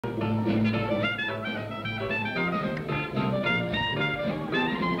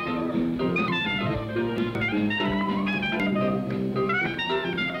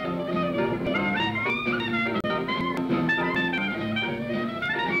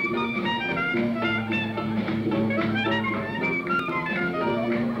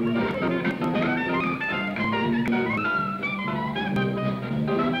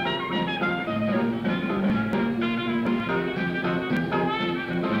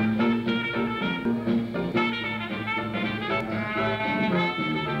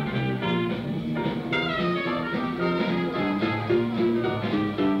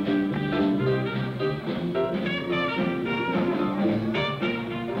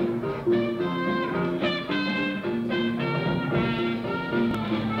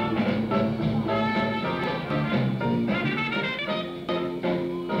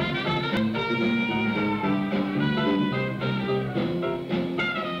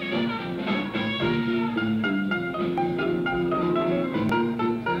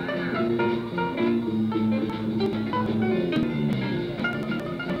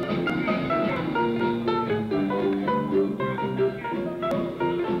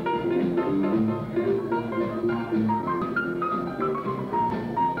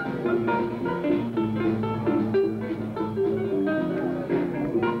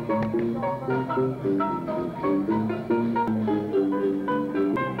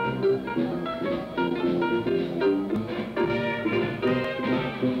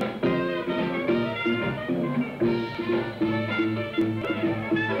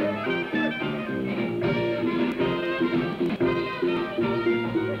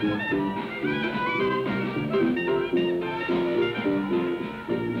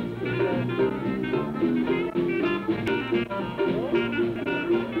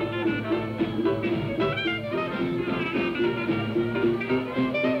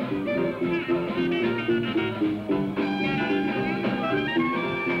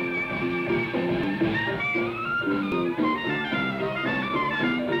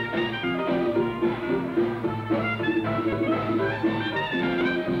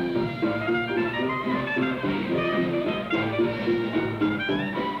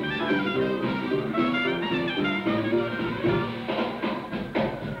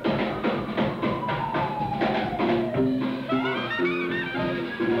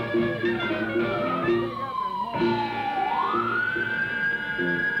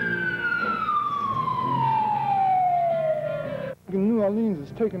New Orleans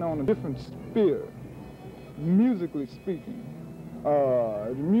is taking on a different sphere, musically speaking.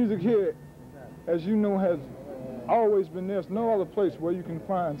 The music here, as you know, has always been there. There's no other place where you can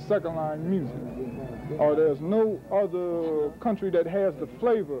find second-line music. Or there's no other country that has the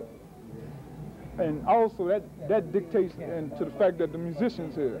flavor. And also that dictates to the fact that the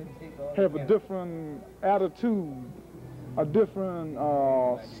musicians here have a different attitude, a different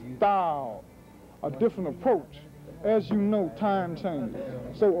style, a different approach. As you know, time changes.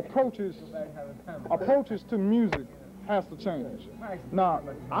 So approaches to music has to change. Now,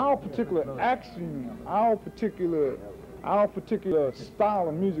 our particular action, our particular style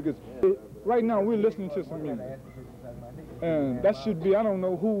of music is, right now we're listening to some music. And that should be, I don't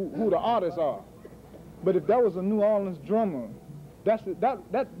know who the artists are, but if that was a New Orleans drummer,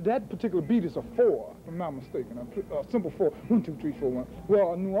 that particular beat is a 4, if I'm not mistaken, a simple 4, 1, 2, 3, 4, 1.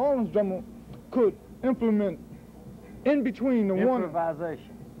 Well, a New Orleans drummer could implement in between the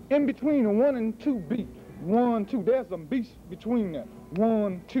improvisation. In between the 1 and 2 beat. 1, 2. There's some beats between that.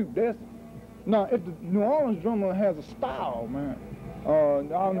 1, 2. Now, if the New Orleans drummer has a style, man.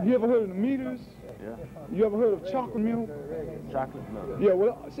 You ever heard of the Meters? Yeah. You ever heard of Chocolate Milk? Chocolate Milk. Yeah.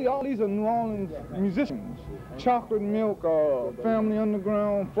 Well, see, all these are New Orleans musicians. Chocolate Milk, Family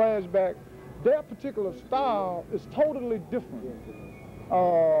Underground, Flashback. Their particular style is totally different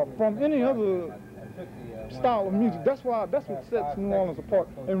from any other style of music. That's what sets New Orleans apart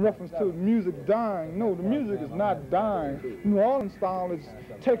in reference to music dying. No, the music is not dying. New Orleans style is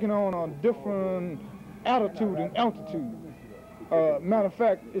taking on a different attitude and altitude. Matter of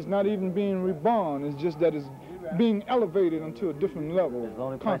fact, it's not even being reborn. It's just that it's being elevated into a different level. There's the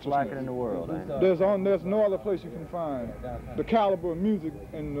only place like it in the world, ain't it? There's no other place you can find the caliber of music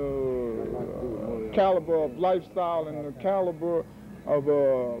and the caliber of lifestyle and the caliber of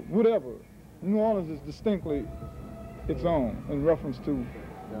whatever. New Orleans is distinctly its own in reference to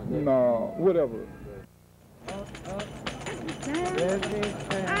whatever.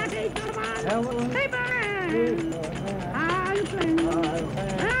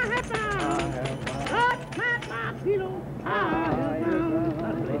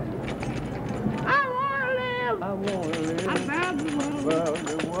 I wanna live. I found the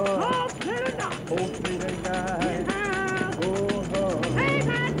one. Hope to the dark. Hope to the night.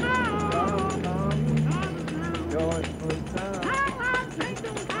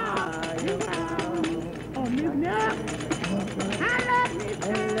 I love me,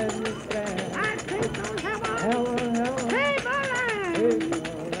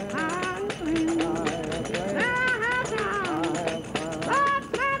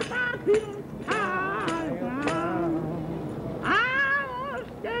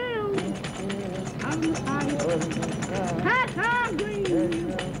 Hats are green,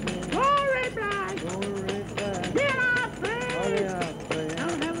 glory bright. Here I pray,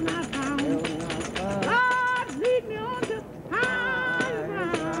 I'll have a nice time. Lord, lead me on to higher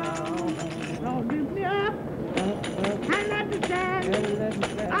ground. Lord, lift me up and let me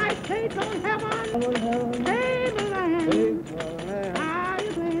stand. I take on heaven, save the land.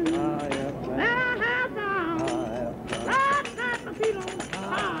 Higher ground that I have found. Lord, set my feet on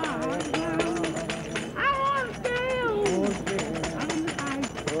higher ground. I want to stay on the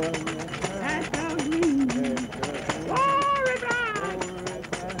ice. That's how green. Glory blind.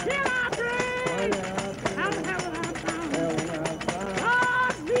 Till I pray. I'll have what I found.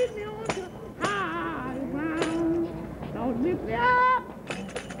 Lord, lead me on to higher ground. Lord, lift me up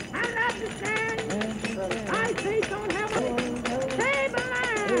and let me stand. I say don't have a save the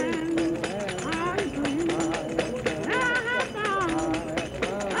land. Higher ground that I have found.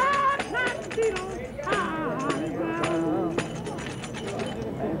 Lord, set my feet on higher ground.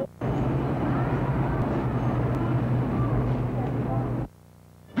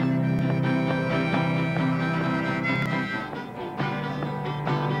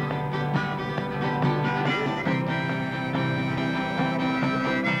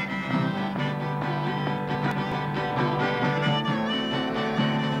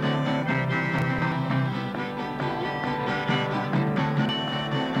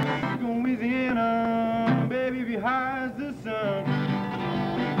 Louisiana, baby, behind the sun.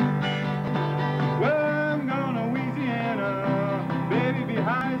 Well, I'm going to Louisiana, baby,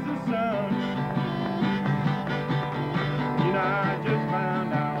 behind the sun. You know, I just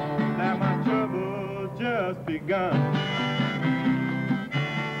found out that my trouble just begun.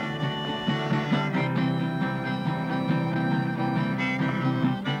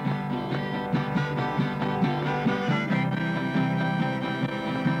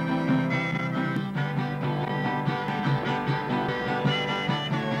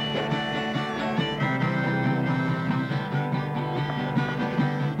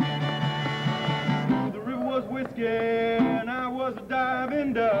 Whiskey and I was a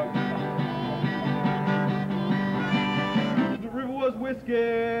diving duck. The river was whiskey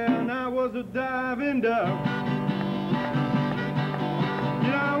and I was a diving duck. You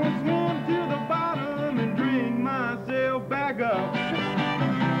know, I would swim to the bottom and drink myself back up.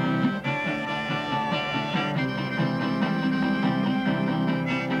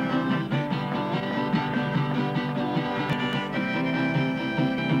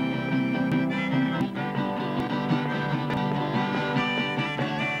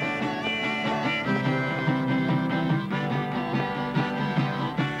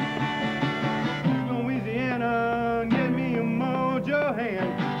 Louisiana, get me a mojo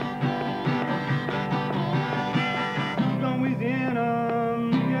hand. Louisiana,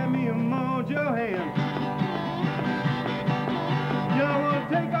 get me a mojo hand. You know, I'll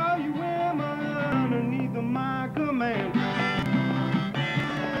take all you women underneath of my command.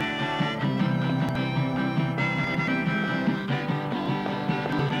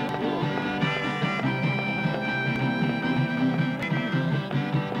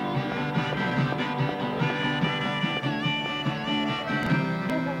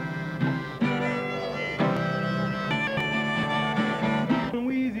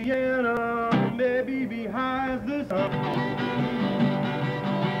 Louisiana, baby, behind the sun.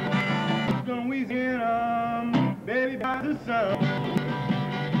 Louisiana, baby, behind the sun.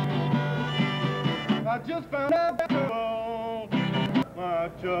 I just found out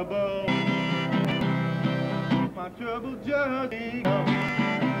my trouble just begun.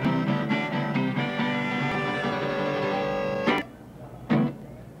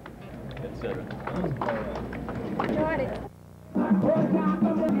 Etc. Got it.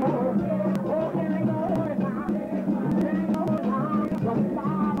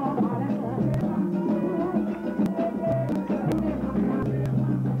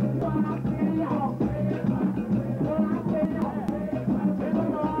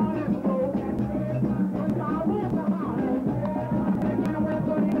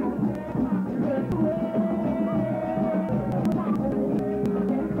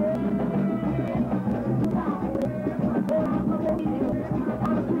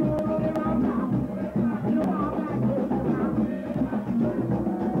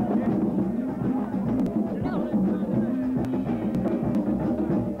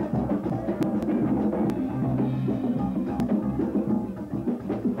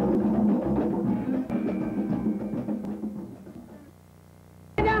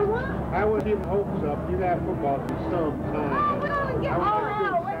 I wouldn't even hope so. You got football for some time.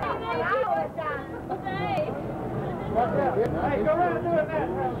 Hey, go around doing that.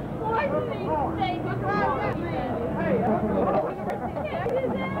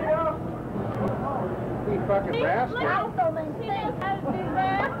 like a basket. I also mean, she knows how to do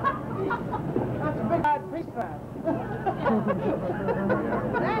that. That's a big piece of